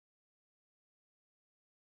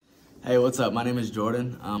Hey, what's up? My name is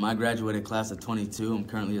Jordan. I graduated class of 22. I'm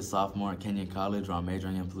currently a sophomore at Kenyon College, where I'm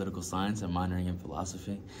majoring in political science and minoring in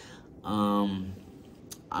philosophy. I'm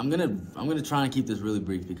gonna try and keep this really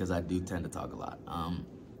brief because I do tend to talk a lot.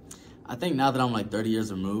 I think now that I'm like 30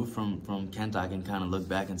 years removed from Kent, I can kind of look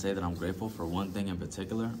back and say that I'm grateful for one thing in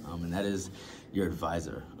particular, and that is your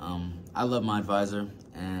advisor. I love my advisor,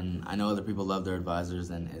 and I know other people love their advisors,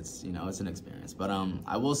 and it's an experience. But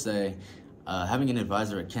I will say, having an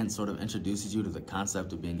advisor at Kent sort of introduces you to the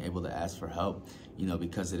concept of being able to ask for help,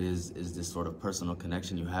 because it is this sort of personal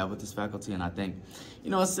connection you have with this faculty. And I think,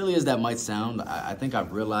 as silly as that might sound, I think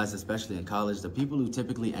I've realized, especially in college, the people who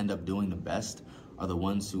typically end up doing the best are the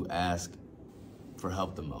ones who ask for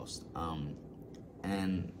help the most.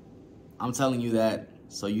 And I'm telling you that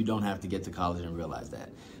so you don't have to get to college and realize that.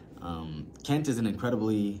 Kent is an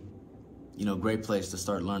incredibly, great place to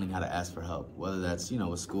start learning how to ask for help, whether that's,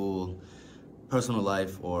 with school, personal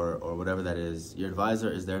life, or whatever that is. Your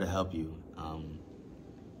advisor is there to help you.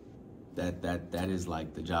 That is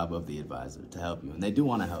like the job of the advisor, to help you, and they do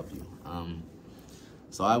want to help you.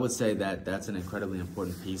 So I would say that that's an incredibly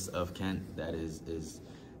important piece of Kent that is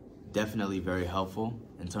definitely very helpful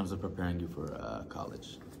in terms of preparing you for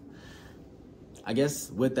college. I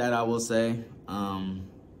guess with that, I will say,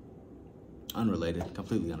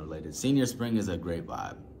 completely unrelated. Senior spring is a great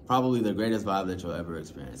vibe. Probably the greatest vibe that you'll ever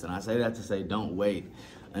experience. And I say that to say, don't wait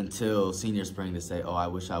until senior spring to say, oh, I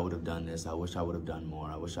wish I would have done this. I wish I would have done more.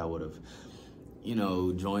 I wish I would have,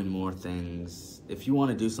 joined more things. If you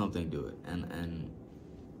want to do something, do it. And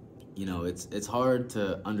it's hard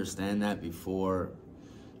to understand that before,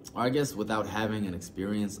 or I guess without having an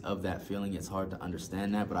experience of that feeling, it's hard to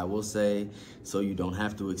understand that. But I will say, so you don't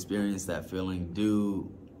have to experience that feeling,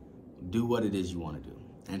 do what it is you want to do.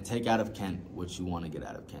 And take out of Kent what you want to get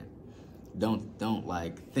out of Kent. Don't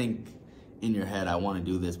like think in your head, I want to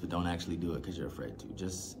do this, but don't actually do it because you're afraid to.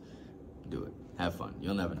 Just do it. Have fun.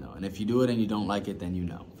 You'll never know. And if you do it and you don't like it, then you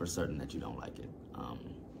know for certain that you don't like it.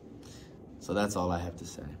 So that's all I have to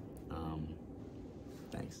say.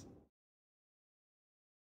 Thanks.